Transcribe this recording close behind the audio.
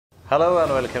Hello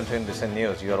and welcome to INBCN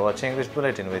News. You are watching English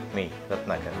Bulletin with me,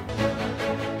 Ratnakar.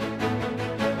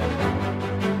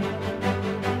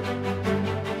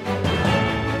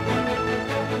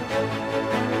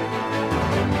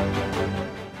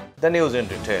 The news in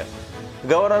detail.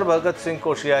 Governor Bhagat Singh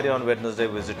Koshyari on Wednesday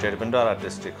visited Bhandara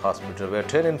District Hospital, where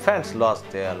 10 infants lost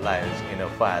their lives in a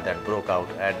fire that broke out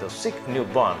at the sick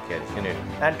newborn care unit,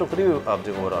 and took review of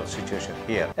the overall situation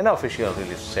here. An official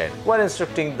release said, while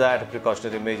instructing that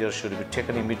precautionary measures should be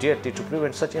taken immediately to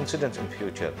prevent such incidents in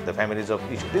future. The families of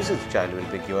each deceased child will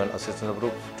be given assistance of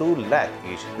 ₹2 lakh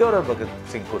each, Governor Bhagat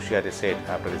Singh Koshyari said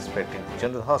after inspecting the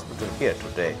General Hospital here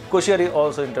today. Koshyari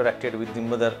also interacted with the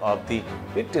mother of the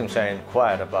victims and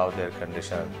inquired about their condition.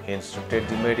 He instructed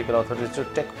the medical authorities to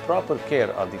take proper care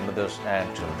of the mothers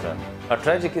and children. A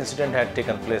tragic incident had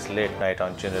taken place late night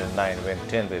on January 9 when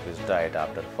 10 babies died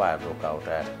after fire broke out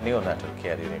at neonatal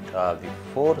care unit of the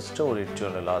 4-story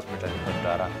General Hospital in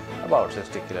Bhandara, about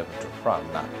 60 km from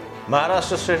Nagpur.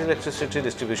 Maharashtra State Electricity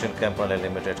Distribution Company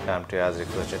Limited Kamti has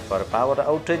requested for a power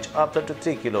outage of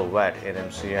 33 kW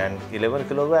NMC and 11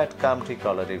 kW Kamti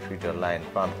Colliery feeder line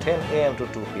from 10 am to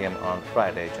 2 pm on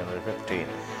Friday, January 15.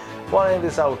 Following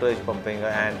this outage, pumping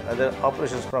and other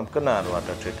operations from Kannan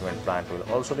water treatment plant will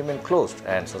also remain closed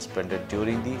and suspended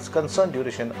during the concerned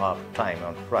duration of time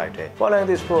on Friday. Following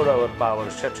this 4-hour power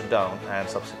shutdown and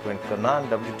subsequent Kannan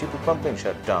WTP pumping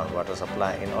shutdown, water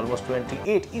supply in almost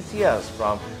 28 ECRs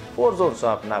from 4 zones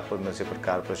of Nagpur Municipal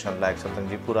Corporation like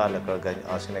Satanjipura, Lakarganj,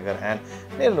 Asinagar and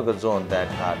Nehrunagar zone that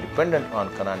are dependent on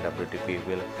Kannan WTP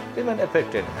will remain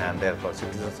affected, and therefore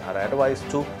citizens are advised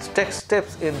to take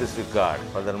steps in this regard.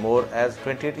 Furthermore, as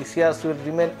 28 ECRs will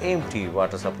remain empty,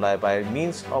 water supply by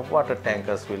means of water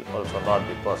tankers will also not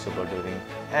be possible during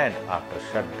and after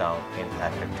shutdown in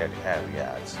affected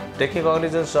areas. Taking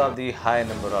cognizance of the high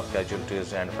number of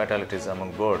casualties and fatalities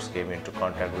among birds came into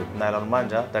contact with nylon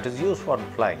manja that is used for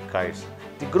flying kites,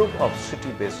 the group of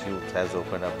city-based youth has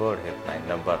opened a bird helpline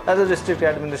number. As the district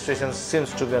administration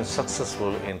seems to be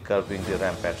unsuccessful in curbing the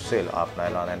rampant sale of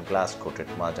nylon and glass-coated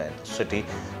manja in the city,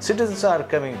 citizens are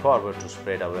coming forward to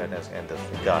spread awareness in this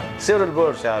regard. Several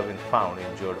birds have been found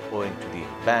injured owing to the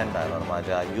banned nylon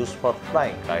manja used for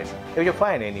flying kites. If you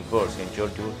find any birds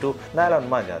injured due to nylon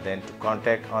manja, then to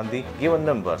contact on the given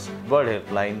numbers. Bird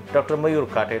helpline, Dr.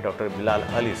 Mayur Kate, Dr. Bilal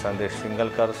Ali, Sandesh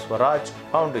Singalkar, Swaraj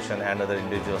Foundation and other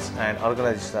individuals and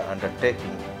organizations are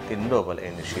undertaking the noble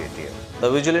initiative. The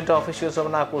vigilant officials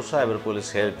of Nagpur Cyber Police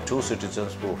helped 2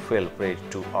 citizens who fell prey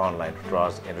to online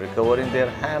frauds in recovering their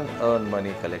hand-earned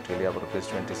money collectively of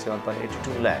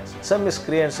 ₹27.82 lakhs. Some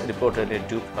miscreants reportedly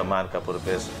duped Aman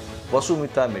Kapoor-based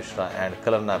Vasumita Mishra and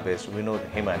Kalarna-based Vinod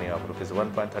Himani of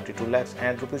 ₹1.32 lakhs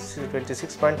and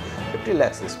 ₹26.50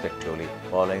 lakhs respectively.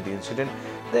 Following the incident,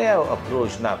 they have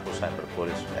approached Nagpur Cyber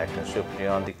Police. Acting swiftly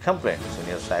on the complaint,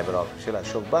 Senior Cyber Official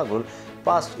Ashok Bagul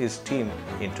passed his team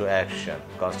into action.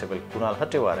 Constable Kunal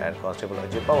Hatewar and Constable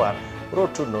Ajay Pawar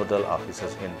wrote to nodal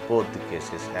officers in both the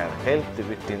cases and helped the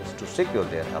victims to secure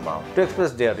their amount. To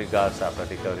express their regards after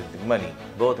recovering the money,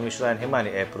 both Mishra and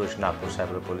Himani approached Nagpur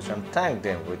Cyber Police and thanked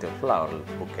them with a floral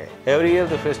bouquet. Every year,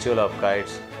 the festival of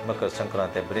kites, Makar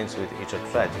Sankranti, brings with it a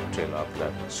tragic trail of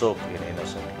blood soaked in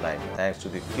innocent life, thanks to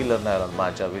the killer nylon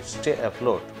manja which stay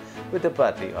afloat with the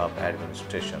party of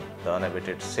administration. The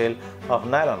unabated sale of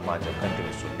nylon manja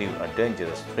continues to leave a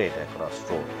dangerous threat across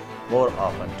road, more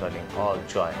often turning all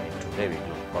joy into heavy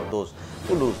gloom for those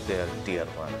who lose their dear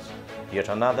ones. Yet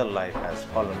another life has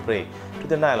fallen prey to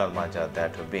the nylon manja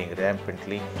that are being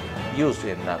rampantly used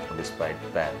in Nagpur despite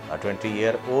ban. A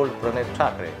 20-year-old Pranay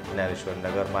Thakre, Nareshwar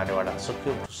Nagar, Manewada,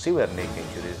 succumbed to severe neck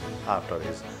injuries after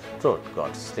his throat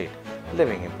got slit,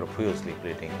 leaving him profusely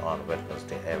bleeding on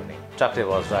Wednesday evening. Thakre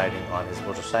was riding on his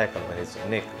motorcycle when his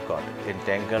neck got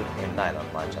entangled in nylon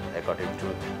manja. According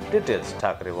to details,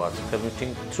 Thakre was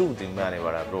commuting through the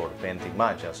Manewada road when the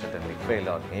manja suddenly fell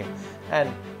on him and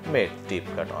made deep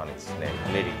cut on his neck,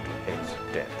 leading to his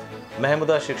death.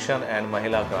 Mahmuda Shikshan and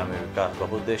Mahila Gramin Vikas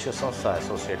Bahudeshiya Sanstha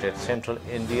Associated Central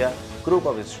India Group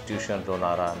of Institutions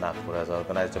Lonara, Nagpur has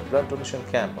organized a blood donation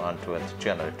camp on 12th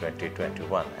January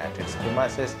 2021 at its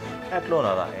premises at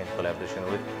Lonara in collaboration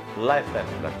with Lifeline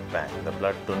Blood Bank. The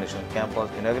blood donation camp was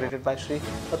inaugurated by Shri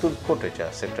Atul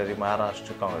Kotecha, Secretary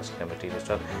Maharashtra Congress Committee,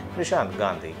 Mr. Nishant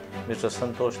Gandhi, Mr.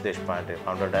 Santosh Deshpande,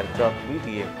 Founder Director of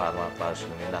VIDHRBHA Pharma Plant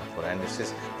in Nagpur, and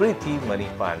Mrs. Preeti Mani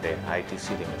Pandey,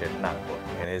 ITC Limited, Nagpur.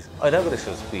 In his inaugural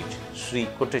speech, Shri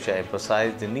Kotecha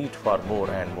emphasized the need for more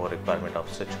and more requirement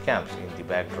of such camps in the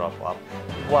backdrop of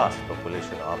vast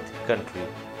population of the country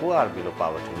who are below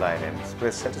poverty line, and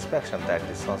expressed satisfaction that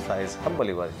the Sanstha is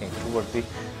humbly working toward the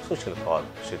social cause.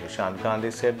 Shri Nishant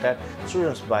Gandhi said that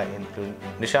students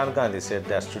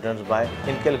by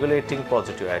inculcating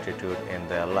positive attitude in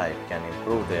their life can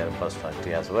improve their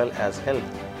personality as well as help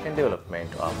in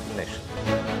development of the nation.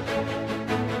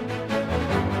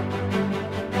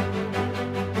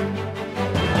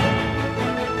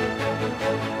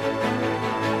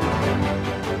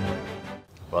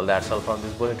 Well, that's all from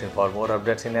this bulletin. For more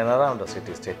updates in and around the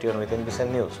city, stay tuned with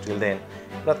INBCN News. Till then,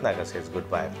 Ratnakar says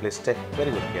goodbye. Please take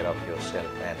very good care of yourself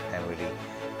and family.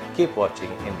 Keep watching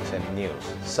INBCN News.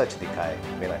 Sach dikhaaye,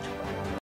 bina chupaye.